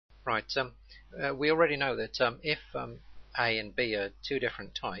Right. We already know that if A and B are two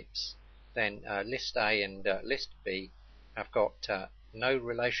different types, then list A and list B have got no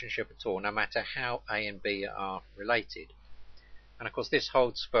relationship at all, no matter how A and B are related. And of course, this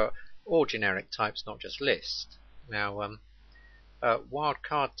holds for all generic types, not just lists. Now,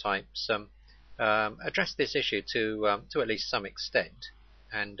 wildcard types address this issue to at least some extent,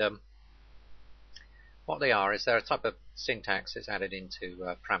 and what they are is they're a type of syntax that's added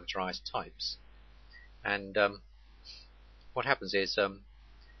into parameterized types. And what happens is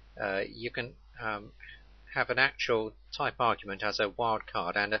you can have an actual type argument as a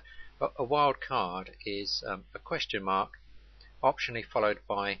wildcard, and a wildcard is a question mark optionally followed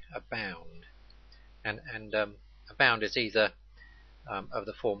by a bound. And a bound is either of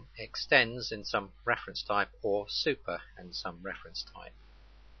the form extends in some reference type or super in some reference type.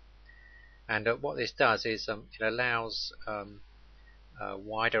 And what this does is it allows a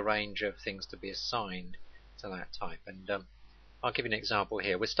wider range of things to be assigned to that type. And I'll give you an example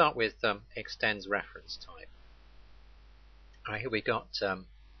here. We'll start with extends reference type. All right, here we got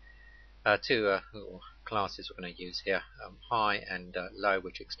two little classes we're going to use here, high and low,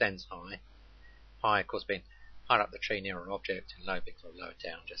 which extends high. High, of course, being higher up the tree near an object, and low being sort of lower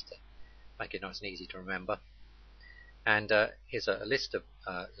down, just to make it nice and easy to remember. And here's a list of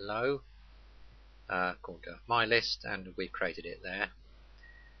low called my list, and we've created it there.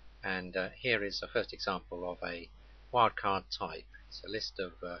 And here is the first example of a wildcard type. It's a list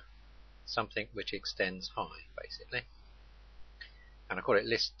of something which extends high, basically. And I call it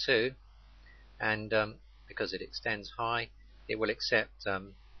list 2, and because it extends high, it will accept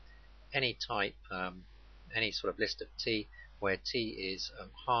any type, any sort of list of T where T is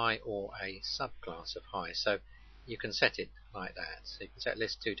high or a subclass of high. So you can set it like that. So you can set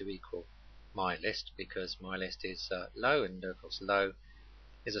list 2 to equal my list, because my list is low, and of course low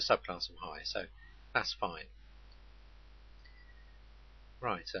is a subclass of high, so that's fine.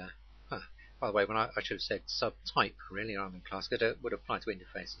 Right. By the way, when I should have said subtype really rather than class, because it would apply to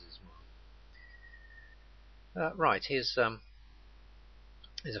interfaces as well. Right. Here's a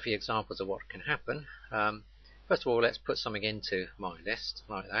few examples of what can happen. First of all, let's put something into my list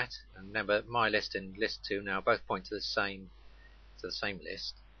like that, and remember my list and list 2 now both point to the same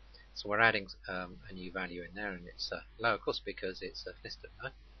list. So we're adding a new value in there, and it's low, of course, because it's a list of low.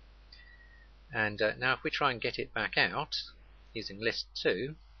 And now if we try and get it back out using list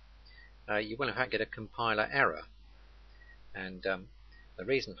 2, you will in fact get a compiler error. And the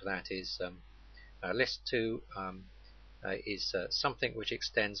reason for that is list 2 is something which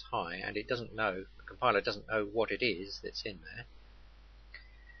extends high, and it doesn't know, the compiler doesn't know what it is that's in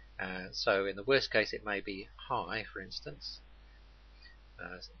there. So in the worst case it may be high, for instance.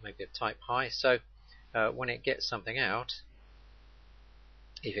 Maybe of type high. So when it gets something out,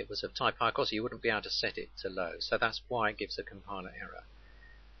 if it was of type high, of course you wouldn't be able to set it to low. So that's why it gives a compiler error.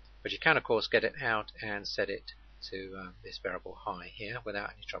 But you can of course get it out and set it to this variable high here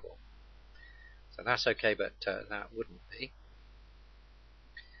without any trouble. So that's okay, but that wouldn't be.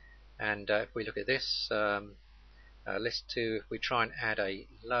 And if we look at this list 2, if we try and add a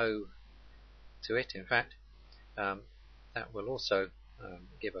low to it, in fact, that will also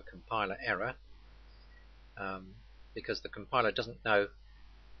give a compiler error, because the compiler doesn't know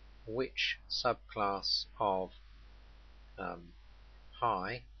which subclass of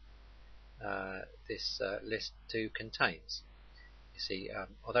high this list 2 contains. You see,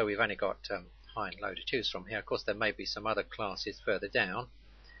 although we've only got high and low to choose from here, of course there may be some other classes further down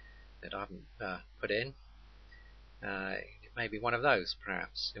that I haven't put in. It may be one of those,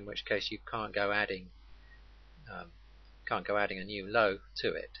 perhaps, in which case you can't go adding a new low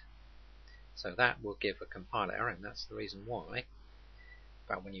to it. So that will give a compiler error, and that's the reason why.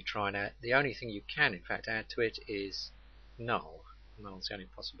 But when you try and add, the only thing you can in fact add to it is null. Null is the only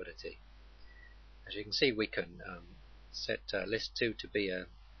possibility. As you can see, we can set list 2 to be an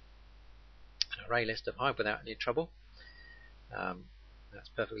array list of high without any trouble. That's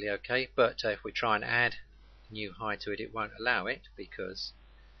perfectly okay, but if we try and add new high to it, it won't allow it, because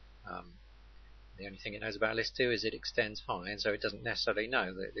the only thing it knows about list 2 is it extends high, and so it doesn't necessarily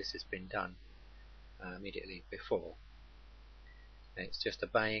know that this has been done immediately before. It's just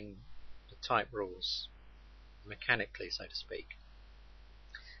obeying the type rules mechanically, so to speak.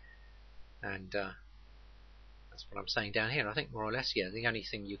 And that's what I'm saying down here. I think more or less, yeah, the only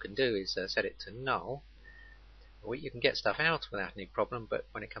thing you can do is set it to null. Well, you can get stuff out without any problem, but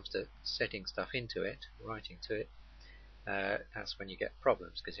when it comes to setting stuff into it, writing to it, that's when you get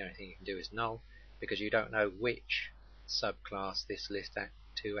problems, because the only thing you can do is null, because you don't know which subclass this list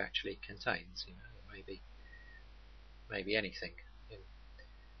 2 actually contains. You know, maybe anything.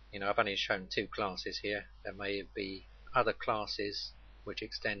 I've only shown two classes here. There may be other classes which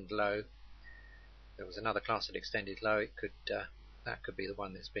extend low. There was another class that extended low. That could be the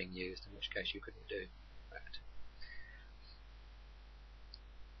one that's being used, in which case you couldn't do that.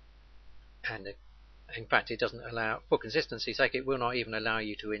 And in fact, it doesn't allow, for consistency's sake, it will not even allow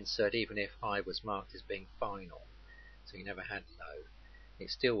you to insert even if I was marked as being final. So you never had low. It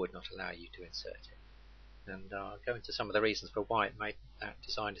still would not allow you to insert it. And I'll go into some of the reasons for why that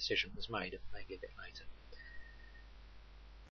design decision was made maybe a bit later.